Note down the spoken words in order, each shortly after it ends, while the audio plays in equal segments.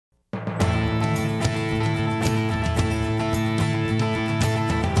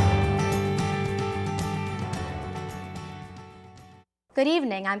Good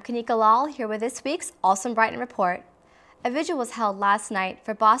evening, I'm Kanika here with this week's Allston Brighton report. A vigil was held last night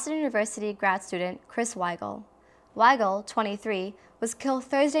for Boston University grad student Chris Weigel. Weigel, 23, was killed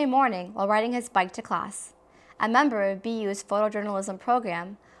Thursday morning while riding his bike to class. A member of BU's photojournalism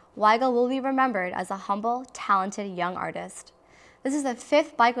program, Weigel will be remembered as a humble, talented young artist. This is the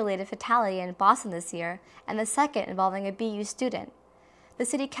fifth bike-related fatality in Boston this year and the second involving a BU student. The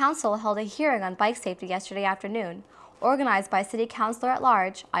City Council held a hearing on bike safety yesterday afternoon, organized by City Councilor at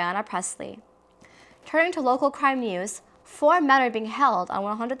Large, Ayanna Presley. Turning to local crime news, 4 men are being held on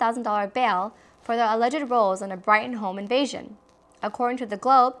 $100,000 bail for their alleged roles in a Brighton home invasion. According to the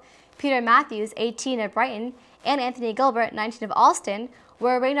Globe, Peter Matthews, 18 of Brighton, and Anthony Gilbert, 19 of Allston,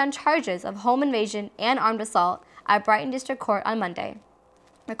 were arraigned on charges of home invasion and armed assault at Brighton District Court on Monday.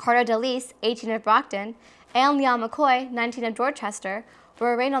 Ricardo DeLise, 18 of Brockton, and Leon McCoy, 19 of Dorchester,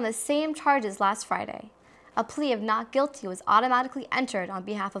 were arraigned on the same charges last Friday. A plea of not guilty was automatically entered on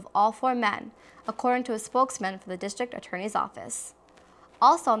behalf of all 4 men, according to a spokesman for the district attorney's office.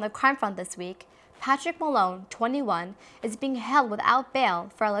 Also on the crime front this week, Patrick Malone, 21, is being held without bail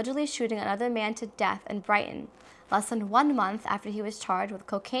for allegedly shooting another man to death in Brighton, less than 1 month after he was charged with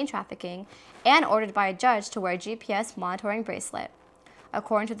cocaine trafficking and ordered by a judge to wear a GPS monitoring bracelet.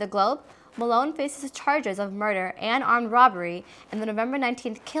 According to the Globe, Malone faces charges of murder and armed robbery in the November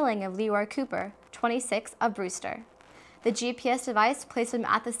 19th killing of Leroy Cooper, 26, of Brewster. The GPS device placed him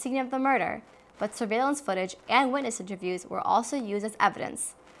at the scene of the murder, but surveillance footage and witness interviews were also used as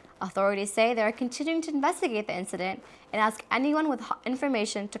evidence. Authorities say they are continuing to investigate the incident and ask anyone with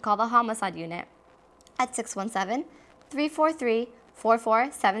information to call the homicide unit at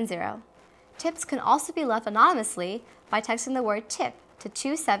 617-343-4470. Tips can also be left anonymously by texting the word TIP to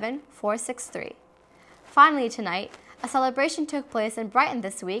 27463. Finally tonight, a celebration took place in Brighton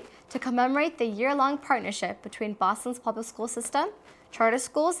this week to commemorate the year-long partnership between Boston's public school system, charter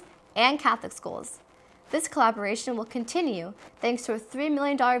schools, and Catholic schools. This collaboration will continue thanks to a $3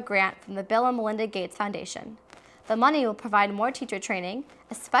 million grant from the Bill and Melinda Gates Foundation. The money will provide more teacher training,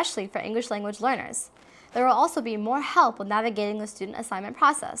 especially for English language learners. There will also be more help with navigating the student assignment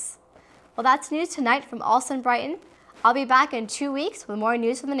process. Well, that's news tonight from Allston Brighton. I'll be back in 2 weeks with more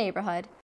news from the neighborhood.